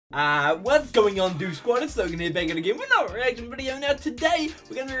What's going on, Dude Squad? It's Logan here, back again with another reaction video. Now today,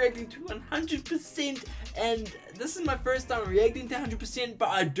 we're going to be reacting to 100%, and this is my first time reacting to 100%, but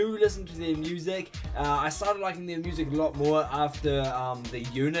I do listen to their music. I started liking their music a lot more after the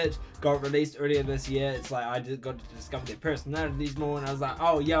unit got released earlier this year. It's like I just got to discover their personalities more, and I was like,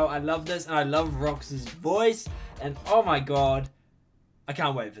 oh, yo, I love this, and I love Rox's voice, and oh my god, I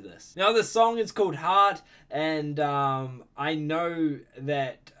can't wait for this. Now, the song is called Heart, and I know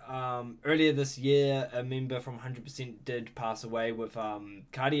that earlier this year, a member from 100% did pass away with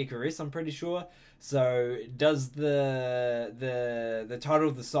cardiac arrest, I'm pretty sure. So, does the title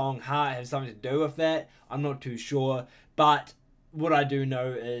of the song, Heart, have something to do with that? I'm not too sure, but what I do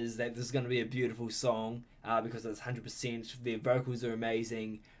know is that this is going to be a beautiful song because it's 100%. Their vocals are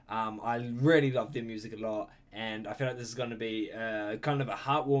amazing. I really love their music a lot, and I feel like this is going to be kind of a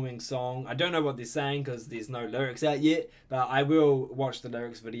heartwarming song. I don't know what they're saying because there's no lyrics out yet, but I will watch the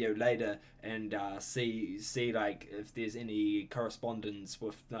lyrics video later and see like if there's any correspondence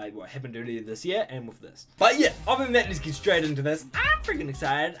with like what happened earlier this year and with this. But yeah, other than that, let's get straight into this. I'm freaking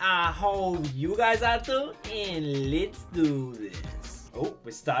excited. I hope you guys are too, and let's do this. Oh,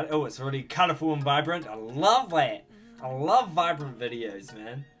 we started. Oh, it's already colorful and vibrant. I love that. I love vibrant videos,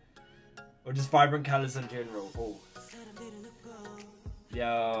 man. Or just vibrant colors in general. Oh.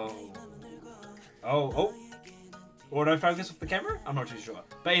 Yo. Oh. Autofocus with the camera? I'm not too sure.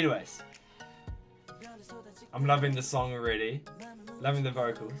 But anyways. I'm loving the song already. Loving the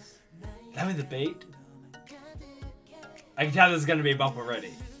vocals. Loving the beat. I can tell this is going to be a bop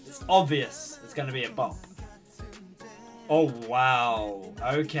already. It's obvious it's going to be a bop. Oh, wow.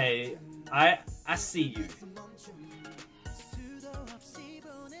 Okay. I see you.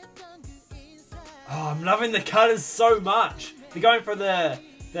 Oh, I'm loving the colors so much. They're going for the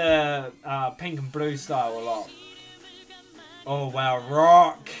pink and blue style a lot. Oh wow,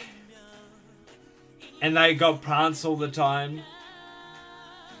 rock. And they got plants all the time.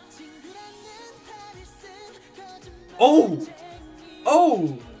 Oh!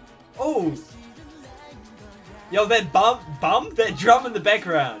 Yo, that bump, that drum in the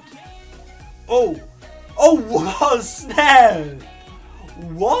background. Oh, wow, snap!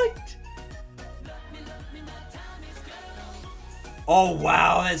 What? Oh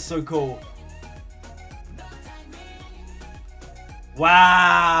wow, that's so cool.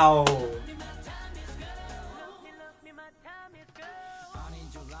 Wow.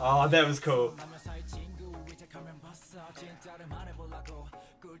 Oh, that was cool.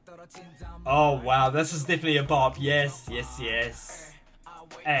 Oh wow, this is definitely a bop. Yes.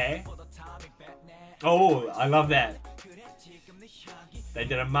 Eh? Oh, I love that. They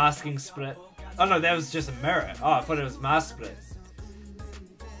did a masking split. Oh no, that was just a mirror. Oh, I thought it was mask split.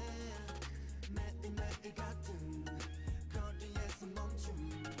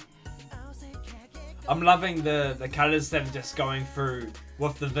 I'm loving the colors that are just going through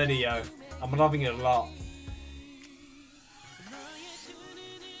with the video. I'm loving it a lot.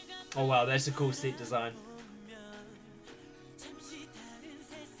 Oh wow, that's a cool set design.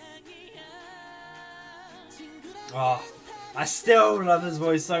 Oh, I still love his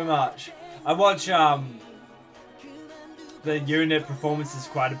voice so much. I watch the unit performances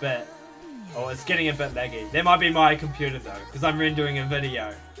quite a bit. Oh, it's getting a bit laggy. That might be my computer though, because I'm rendering a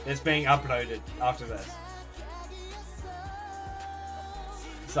video that's being uploaded after this.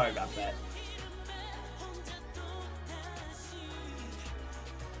 Sorry about that.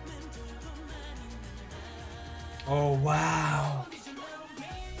 Oh wow.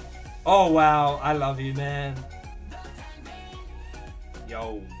 Oh wow, I love you, man.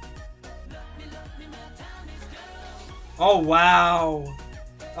 Yo. Oh wow.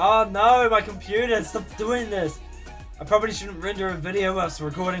 Oh no, my computer, stop doing this. I probably shouldn't render a video whilst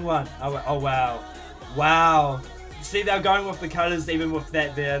recording one. Oh wow. Wow. See, they're going with the colors even with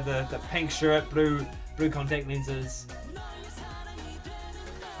that there, the pink shirt, blue contact lenses.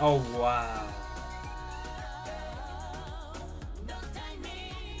 Oh wow.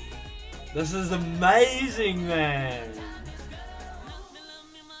 This is amazing, man.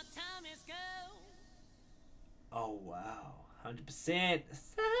 Oh wow. 100%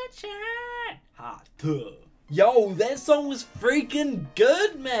 sunshine. Hot tub. Yo, that song was freaking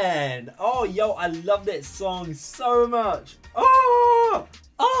good, man. Oh, yo, I love that song so much. Oh!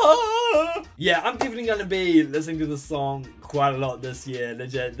 Yeah, I'm definitely going to be listening to the song quite a lot this year.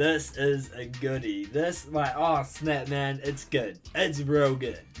 Legit, this is a goodie. This, like, oh, snap, man. It's good. It's real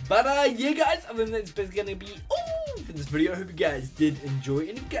good. But, yeah, guys, other than that, it's basically going to be for this video. I hope you guys did enjoy,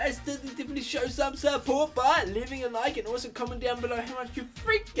 and if you guys did, then definitely show some support by leaving a like and also comment down below how much you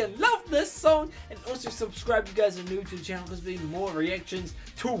freaking love this song, and also subscribe if you guys are new to the channel because there'll be more reactions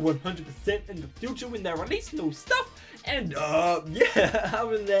to 100% in the future when they release new stuff. And yeah,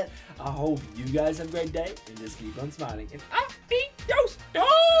 other than that, I hope you guys have a great day and just keep on smiling, and I'll be your star.